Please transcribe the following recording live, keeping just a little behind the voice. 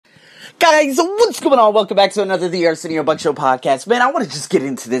Guys, what's going on? Welcome back to another The Arsenio Buck Show podcast. Man, I want to just get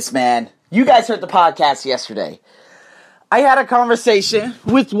into this, man. You guys heard the podcast yesterday. I had a conversation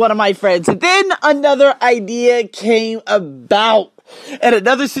with one of my friends, and then another idea came about, and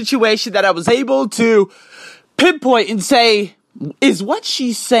another situation that I was able to pinpoint and say, is what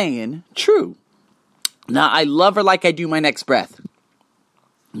she's saying true? Now, I love her like I do my next breath.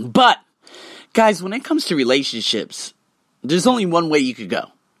 But, guys, when it comes to relationships, there's only one way you could go.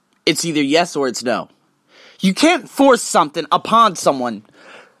 It's either yes or it's no. You can't force something upon someone,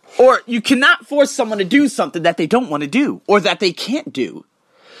 or you cannot force someone to do something that they don't want to do, or that they can't do.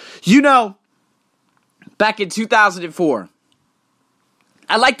 You know, back in 2004,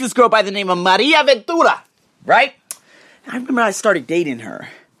 I liked this girl by the name of Maria Ventura, right? I remember I started dating her.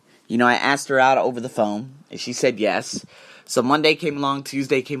 You know, I asked her out over the phone, and she said yes. So Monday came along,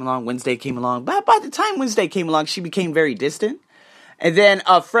 Tuesday came along, Wednesday came along. But by the time Wednesday came along, she became very distant. And then,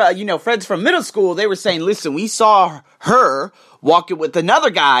 friends from middle school, they were saying, listen, we saw her walking with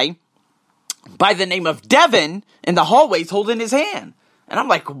another guy by the name of Devin in the hallways holding his hand. And I'm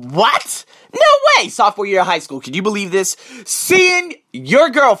like, what? No way! Sophomore year of high school. Can you believe this? Seeing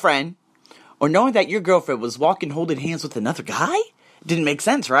your girlfriend, or knowing that your girlfriend was walking holding hands with another guy? Didn't make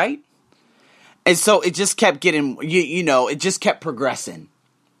sense, right? And so it just kept getting, it just kept progressing.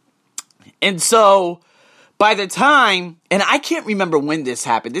 And so by the time, and I can't remember when this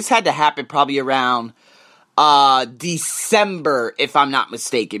happened. This had to happen probably around December, if I'm not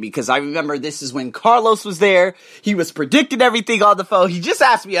mistaken, because I remember this is when Carlos was there. He was predicting everything on the phone. He just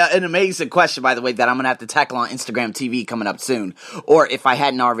asked me an amazing question, by the way, that I'm going to have to tackle on Instagram TV coming up soon, or if I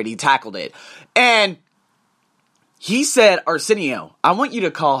hadn't already tackled it. And he said, Arsenio, I want you to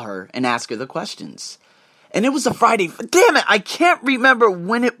call her and ask her the questions. And it was a Friday. Damn it, I can't remember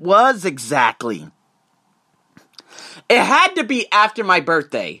when it was exactly. It had to be after my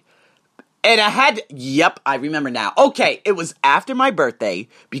birthday. And I remember now. Okay, it was after my birthday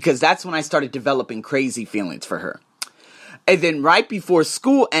because that's when I started developing crazy feelings for her. And then right before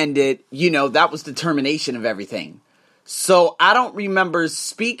school ended, that was the termination of everything. So I don't remember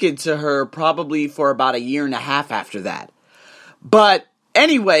speaking to her probably for about a year and a half after that. But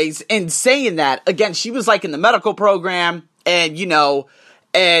anyways, in saying that, again, she was like in the medical program and,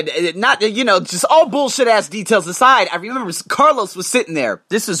 and not, just all bullshit ass details aside, I remember Carlos was sitting there.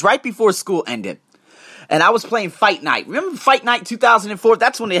 This was right before school ended. And I was playing Fight Night. Remember Fight Night 2004?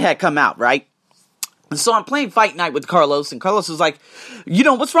 That's when it had come out, right? And so I'm playing Fight Night with Carlos, and Carlos was like,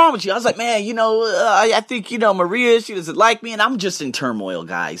 what's wrong with you? I was like, man, I think, Maria, she doesn't like me, and I'm just in turmoil,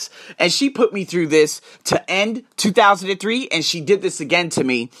 guys. And she put me through this to end 2003, and she did this again to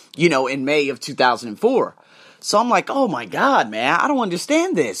me, in May of 2004. So I'm like, oh my God, man, I don't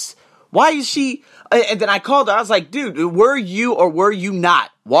understand this. Why is she? And then I called her. I was like, dude, were you or were you not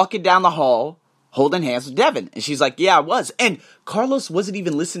walking down the hall holding hands with Devin? And she's like, yeah, I was. And Carlos wasn't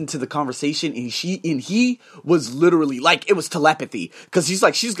even listening to the conversation. And he was literally like, it was telepathy. Because he's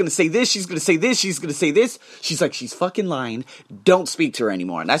like, she's going to say this. She's going to say this. She's going to say this. She's like, she's fucking lying. Don't speak to her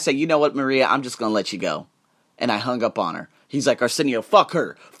anymore. And I said, you know what, Maria, I'm just going to let you go. And I hung up on her. He's like, Arsenio, fuck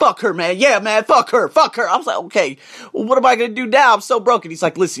her. Fuck her, man. Yeah, man, fuck her. Fuck her. I was like, okay, well, what am I going to do now? I'm so broken. He's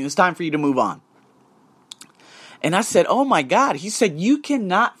like, listen, it's time for you to move on. And I said, oh my God. He said, you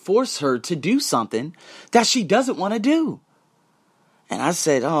cannot force her to do something that she doesn't want to do. And I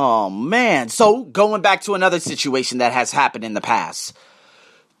said, oh man. So going back to another situation that has happened in the past.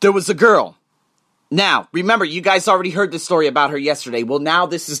 There was a girl. Now, remember, you guys already heard the story about her yesterday. Well, now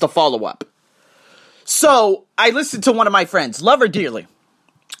this is the follow-up. So, I listened to one of my friends, love her dearly,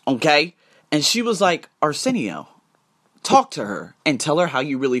 okay? And she was like, Arsenio, talk to her and tell her how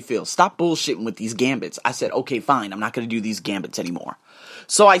you really feel. Stop bullshitting with these gambits. I said, okay, fine, I'm not going to do these gambits anymore.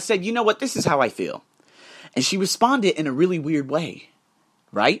 So I said, you know what, this is how I feel. And she responded in a really weird way,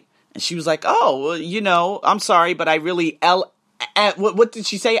 right? And she was like, oh, well, I'm sorry, but I really, what did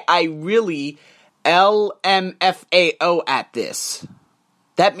she say? I really LMFAO at this.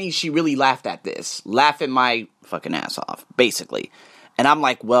 That means she really laughed at this. Laughing my fucking ass off, basically. And I'm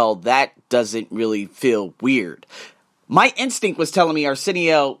like, well, that doesn't really feel weird. My instinct was telling me,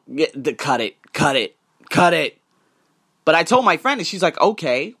 Arsenio, cut it. But I told my friend, and she's like,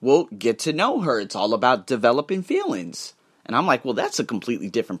 okay, well, get to know her. It's all about developing feelings. And I'm like, well, that's a completely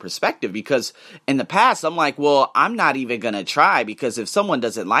different perspective. Because in the past, I'm like, well, I'm not even going to try. Because if someone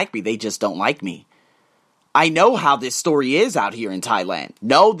doesn't like me, they just don't like me. I know how this story is out here in Thailand.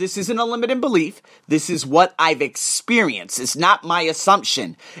 No, this isn't a limiting belief. This is what I've experienced. It's not my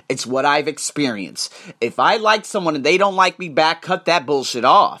assumption. It's what I've experienced. If I like someone and they don't like me back, cut that bullshit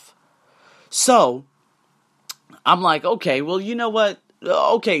off. So, I'm like, okay, well, you know what?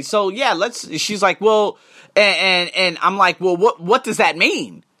 okay, so yeah, she's like, well, and I'm like, well, what does that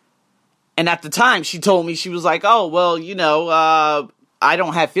mean? And at the time, she told me, she was like, oh, well, I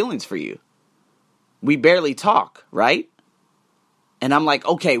don't have feelings for you. We barely talk, right? And I'm like,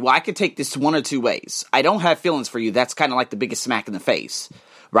 okay, well, I could take this one or two ways. I don't have feelings for you. That's kind of like the biggest smack in the face,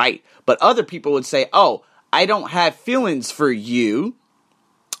 right? But other people would say, oh, I don't have feelings for you.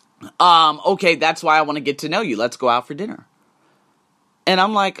 Okay, that's why I want to get to know you. Let's go out for dinner. And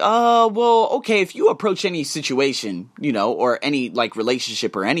I'm like, well, okay, if you approach any situation, or any, like,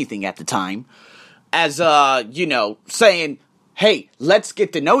 relationship or anything at the time as, saying, hey, let's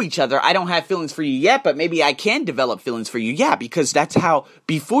get to know each other. I don't have feelings for you yet, but maybe I can develop feelings for you. Yeah, because that's how,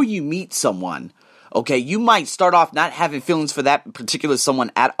 before you meet someone, okay, you might start off not having feelings for that particular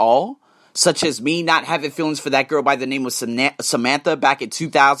someone at all, such as me not having feelings for that girl by the name of Samantha back in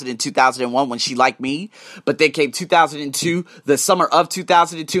 2000 and 2001 when she liked me. But then came 2002, the summer of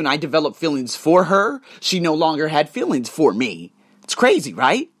 2002, and I developed feelings for her. She no longer had feelings for me. It's crazy,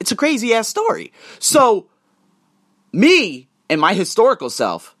 right? It's a crazy-ass story. So, me and my historical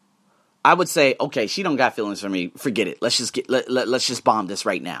self, I would say, okay, she don't got feelings for me. Forget it. Let's just bomb this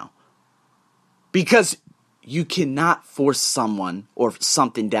right now. Because you cannot force someone or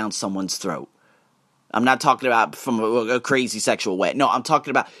something down someone's throat. I'm not talking about from a crazy sexual way. No, I'm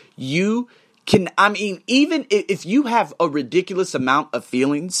talking about even if you have a ridiculous amount of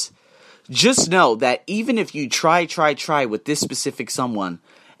feelings, just know that even if you try with this specific someone,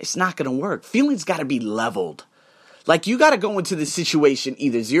 it's not going to work. Feelings got to be leveled. Like, you got to go into the situation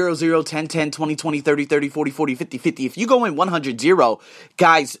either 0, 0, 10, 10, 20, 20, 30, 30, 40, 40, 50, 50. If you go in 100, 0,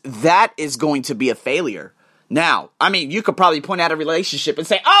 guys, that is going to be a failure. Now, you could probably point out a relationship and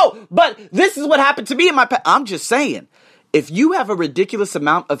say, oh, but this is what happened to me in my past. I'm just saying, if you have a ridiculous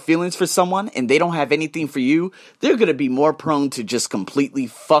amount of feelings for someone and they don't have anything for you, they're going to be more prone to just completely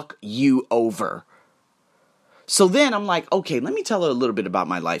fuck you over. So then I'm like, okay, let me tell her a little bit about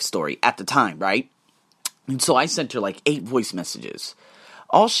my life story at the time, right? And so I sent her like 8 voice messages.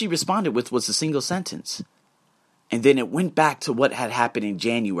 All she responded with was a single sentence. And then it went back to what had happened in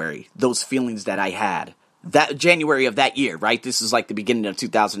January, those feelings that I had. That January of that year, right? This is like the beginning of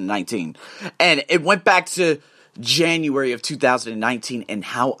 2019. And it went back to January of 2019 and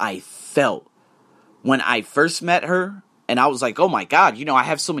how I felt when I first met her. And I was like, oh my God, I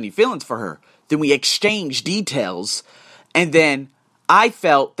have so many feelings for her. Then we exchanged details. And then I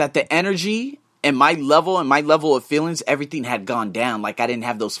felt that the energy and my level of feelings, everything had gone down. Like I didn't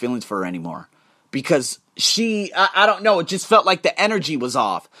have those feelings for her anymore. Because I don't know, it just felt like the energy was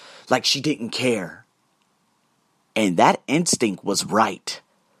off. Like she didn't care. And that instinct was right.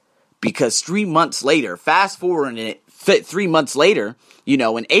 Because 3 months later, fast forward it, 3 months later,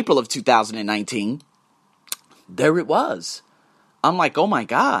 in April of 2019, there it was. I'm like, oh my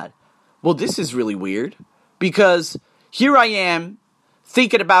God. Well, this is really weird. Because here I am,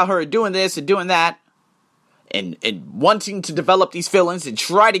 thinking about her, doing this and doing that, and wanting to develop these feelings and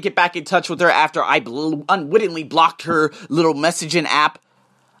try to get back in touch with her after I unwittingly blocked her little messaging app.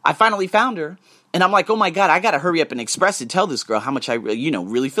 I finally found her, and I'm like, oh my God, I gotta hurry up and express and tell this girl how much I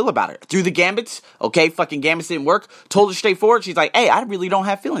really feel about her. Through the gambits, okay, fucking gambits didn't work, told her straightforward, she's like, hey, I really don't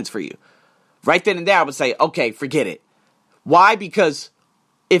have feelings for you. Right then and there, I would say, okay, forget it. Why? Because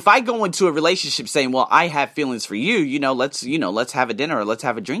if I go into a relationship saying, well, I have feelings for you, let's have a dinner or let's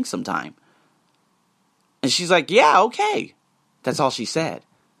have a drink sometime. And she's like, yeah, okay. That's all she said.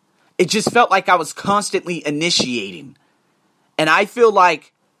 It just felt like I was constantly initiating. And I feel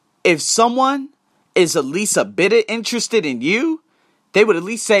like if someone is at least a bit interested in you, they would at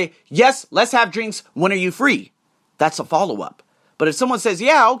least say, yes, let's have drinks. When are you free? That's a follow-up. But if someone says,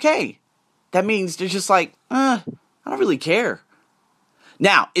 yeah, okay, that means they're just like, I don't really care.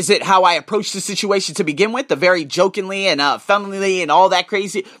 Now, is it how I approached the situation to begin with? The very jokingly and funnily and all that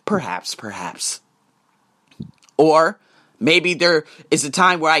crazy? Perhaps. Or maybe there is a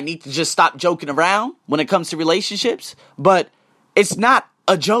time where I need to just stop joking around when it comes to relationships. But it's not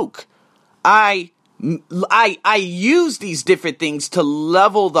a joke. I use these different things to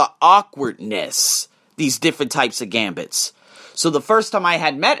level the awkwardness, these different types of gambits. So the first time I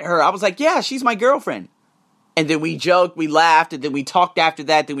had met her, I was like, yeah, she's my girlfriend. And then we joked, we laughed, and then we talked after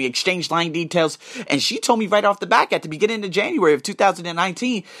that, then we exchanged line details, and she told me right off the back at the beginning of January of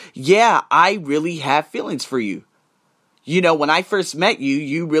 2019, yeah, I really have feelings for you. When I first met you,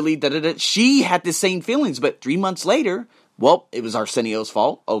 you really da-da-da. She had the same feelings, but 3 months later, well, it was Arsenio's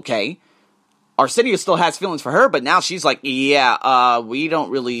fault, okay. Arsenio still has feelings for her, but now she's like, I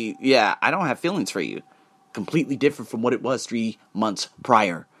don't have feelings for you. Completely different from what it was 3 months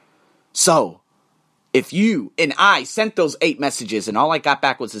prior. So, If you and I sent those 8 messages and all I got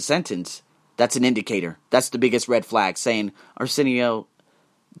back was a sentence, that's an indicator. That's the biggest red flag saying, Arsenio,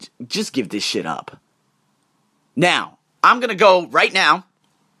 just give this shit up. Now, I'm going to go right now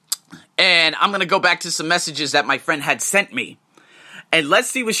and I'm going to go back to some messages that my friend had sent me. And let's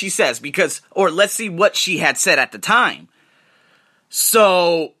see what she says or let's see what she had said at the time.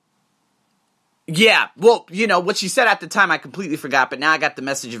 So, yeah, well, what she said at the time, I completely forgot, but now I got the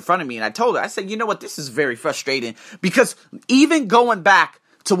message in front of me, and I told her, I said, you know what, this is very frustrating, because even going back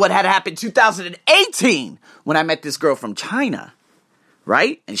to what had happened 2018, when I met this girl from China,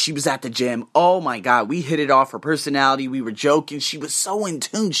 right, and she was at the gym, oh my God, we hit it off, her personality, we were joking, she was so in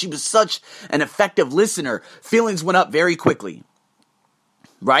tune, she was such an effective listener, feelings went up very quickly.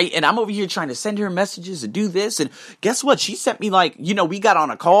 Right? And I'm over here trying to send her messages and do this. And guess what? She sent me we got on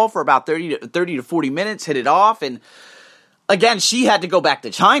a call for about 30 to 40 minutes, hit it off. And again, she had to go back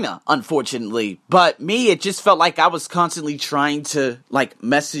to China, unfortunately. But me, it just felt like I was constantly trying to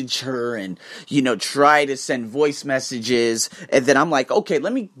message her and, try to send voice messages. And then I'm like, okay,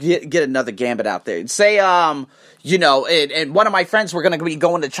 let me get another gambit out there. And say, and one of my friends were going to be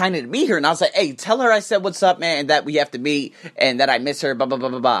going to China to meet her. And I was like, hey, tell her I said, what's up, man, and that we have to meet and that I miss her, blah, blah, blah,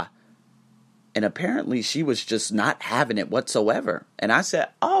 blah, blah. And apparently she was just not having it whatsoever. And I said,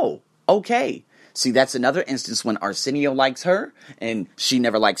 oh, okay. See, that's another instance when Arsenio likes her and she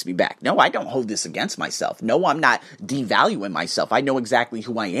never likes me back. No, I don't hold this against myself. No, I'm not devaluing myself. I know exactly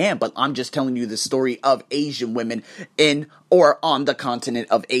who I am, but I'm just telling you the story of Asian women in or on the continent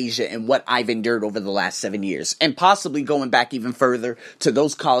of Asia and what I've endured over the last 7 years. And possibly going back even further to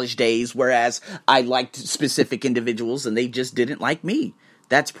those college days, whereas I liked specific individuals and they just didn't like me.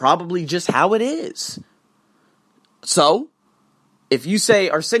 That's probably just how it is. So, if you say,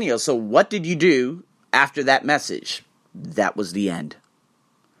 Arsenio, so what did you do after that message? That was the end.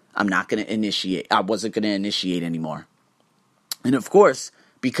 I'm not going to initiate. I wasn't going to initiate anymore. And of course,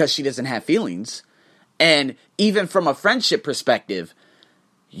 because she doesn't have feelings, and even from a friendship perspective,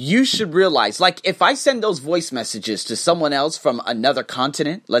 you should realize, if I send those voice messages to someone else from another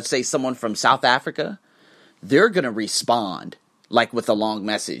continent, let's say someone from South Africa, they're going to respond, with a long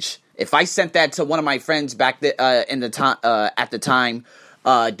message. If I sent that to one of my friends back at the time,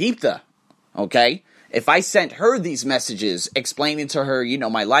 Deeptha, okay? If I sent her these messages explaining to her,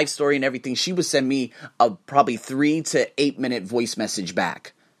 my life story and everything, she would send me a probably 3 to 8 minute voice message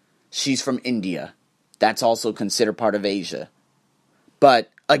back. She's from India. That's also considered part of Asia. But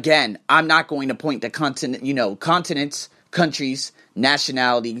again, I'm not going to point to continents, countries,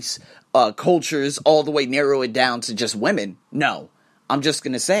 nationalities, cultures, all the way narrow it down to just women. No, I'm just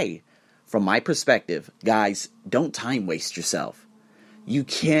going to say, from my perspective, guys, don't time waste yourself. You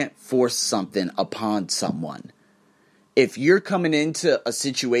can't force something upon someone. If you're coming into a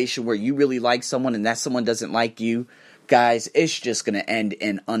situation where you really like someone and that someone doesn't like you, guys, it's just going to end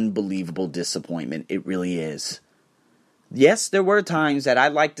in unbelievable disappointment. It really is. Yes, there were times that I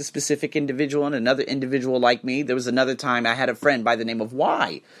liked a specific individual and another individual liked me. There was another time I had a friend by the name of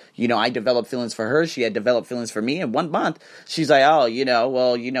Y. I developed feelings for her. She had developed feelings for me. And 1 month, she's like, oh,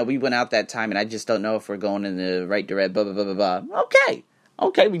 we went out that time and I just don't know if we're going in the right direction, blah, blah, blah, blah, blah.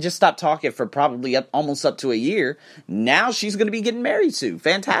 Okay, we just stopped talking for probably almost up to a year. Now she's going to be getting married soon.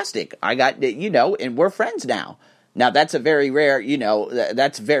 Fantastic. I got, and we're friends now. Now, that's a very rare,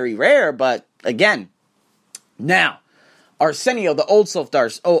 that's very rare. But again, now, Arsenio, the old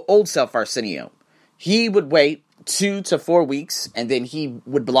self Arsenio, he would wait 2 to 4 weeks and then he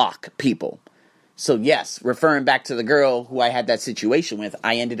would block people. So yes, referring back to the girl who I had that situation with,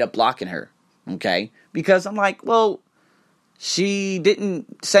 I ended up blocking her, okay? Because I'm like, well, she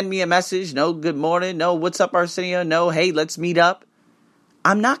didn't send me a message, no good morning, no what's up Arsenio, no hey, let's meet up.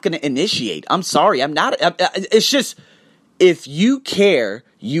 I'm not going to initiate. I'm sorry, I'm not. It's just, if you care,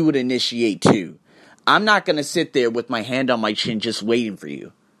 you would initiate too. I'm not going to sit there with my hand on my chin just waiting for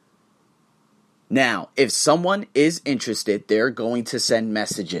you. Now, if someone is interested, they're going to send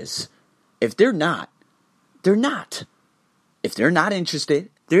messages. If they're not, they're not. If they're not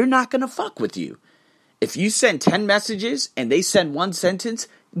interested, they're not going to fuck with you. If you send 10 messages and they send 1 sentence,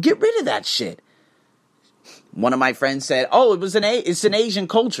 get rid of that shit. One of my friends said, oh, it's an Asian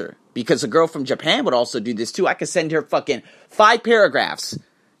culture. Because a girl from Japan would also do this too. I could send her fucking 5 paragraphs.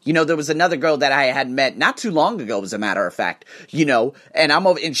 There was another girl that I had met not too long ago, as a matter of fact, and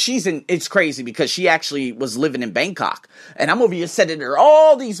it's crazy because she actually was living in Bangkok, and I'm over here sending her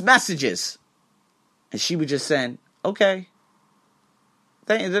all these messages, and she would just send, okay,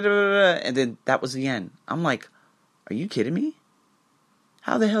 and then that was the end. I'm like, are you kidding me?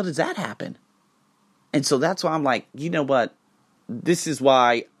 How the hell does that happen? And so that's why I'm like, you know what? This is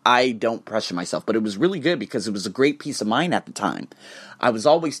why I don't pressure myself, but it was really good because it was a great peace of mind at the time. I was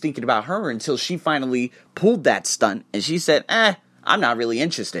always thinking about her until she finally pulled that stunt and she said, I'm not really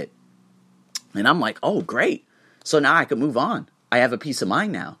interested. And I'm like, oh, great. So now I can move on. I have a peace of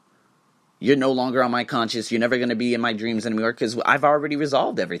mind now. You're no longer on my conscience. You're never going to be in my dreams anymore because I've already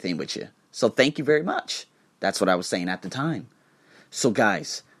resolved everything with you. So thank you very much. That's what I was saying at the time. So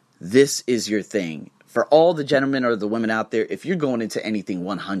guys, this is your thing. For all the gentlemen or the women out there, if you're going into anything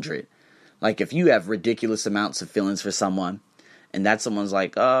 100, like if you have ridiculous amounts of feelings for someone, and that someone's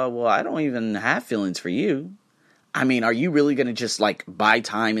like, well, I don't even have feelings for you. I mean, are you really going to just like buy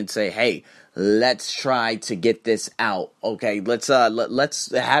time and say, hey, let's try to get this out. Okay, let's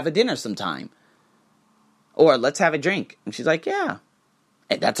have a dinner sometime. Or let's have a drink. And she's like, yeah.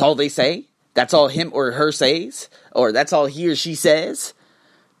 And that's all they say? That's all him or her says? Or that's all he or she says?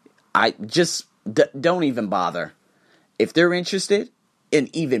 I just don't even bother. If they're interested in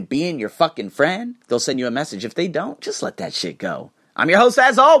even being your fucking friend, they'll send you a message. If they don't, just let that shit go. I'm your host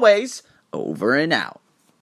as always. Over and out.